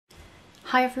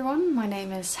Hi everyone, my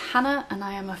name is Hanne and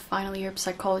I am a final year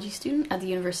psychology student at the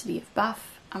University of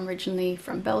Bath. I'm originally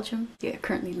from Belgium. I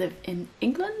currently live in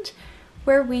England,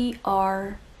 where we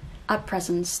are at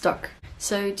present stuck.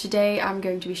 So today I'm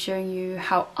going to be showing you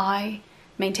how I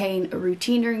maintain a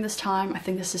routine during this time. I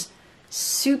think this is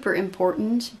super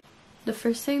important. The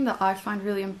first thing that I find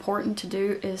really important to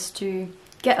do is to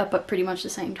get up at pretty much the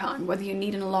same time, whether you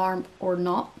need an alarm or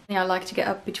not. I like to get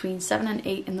up between 7 and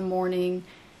 8 in the morning,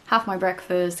 have my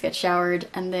breakfast, get showered,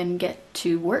 and then get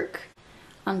to work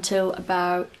until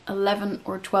about 11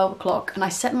 or 12 o'clock. And I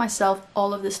set myself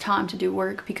all of this time to do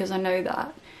work because I know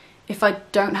that if I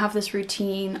don't have this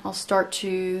routine, I'll start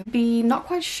to be not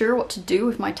quite sure what to do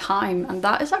with my time, and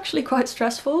that is actually quite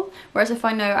stressful. Whereas if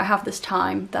I know I have this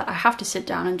time that I have to sit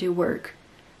down and do work,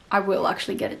 I will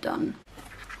actually get it done.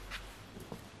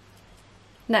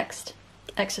 Next,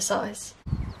 exercise.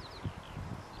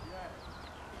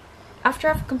 After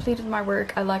I've completed my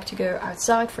work, I like to go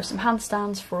outside for some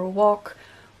handstands, for a walk,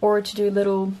 or to do a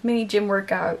little mini gym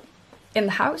workout in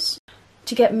the house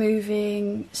to get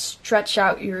moving, stretch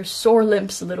out your sore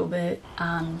limbs a little bit,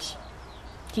 and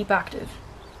keep active.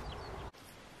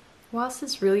 Whilst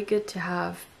it's really good to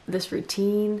have this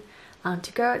routine and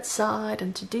to go outside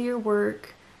and to do your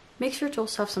work, make sure to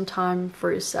also have some time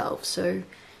for yourself. So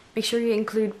make sure you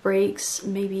include breaks,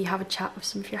 maybe have a chat with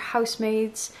some of your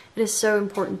housemates. It is so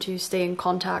important to stay in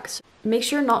contact. Make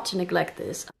sure not to neglect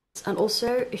this. And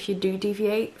also, if you do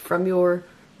deviate from your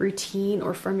routine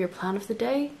or from your plan of the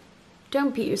day,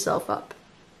 don't beat yourself up.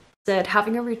 Instead,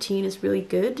 having a routine is really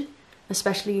good,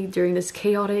 especially during this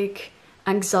chaotic,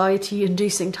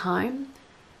 anxiety-inducing time.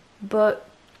 But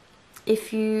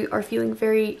if you are feeling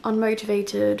very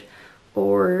unmotivated,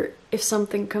 or if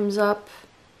something comes up,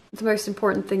 the most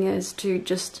important thing is to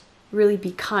just really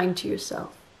be kind to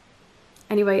yourself.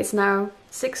 Anyway, it's now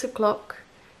 6 o'clock.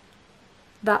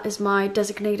 That is my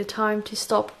designated time to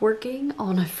stop working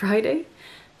on a Friday.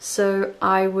 So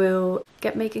I will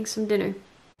get making some dinner.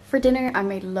 For dinner, I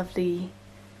made lovely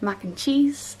mac and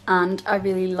cheese, and I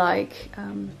really like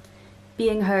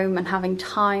being home and having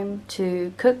time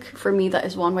to cook. For me, that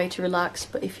is one way to relax,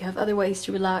 but if you have other ways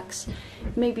to relax,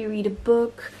 maybe read a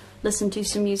book, listen to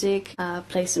some music,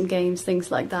 play some games,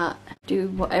 things like that. Do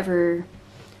whatever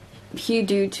you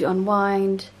do to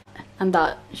unwind, and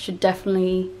that should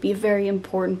definitely be a very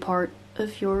important part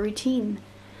of your routine.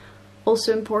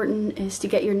 Also important is to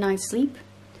get your night's sleep.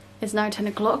 It's now 10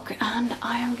 o'clock and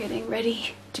I am getting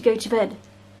ready to go to bed.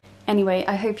 Anyway,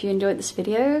 I hope you enjoyed this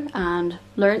video and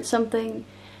learned something.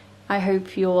 I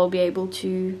hope you'll all be able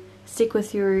to stick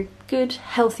with your good,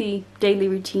 healthy daily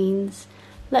routines.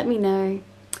 Let me know.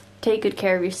 Take good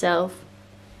care of yourself.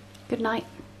 Good night.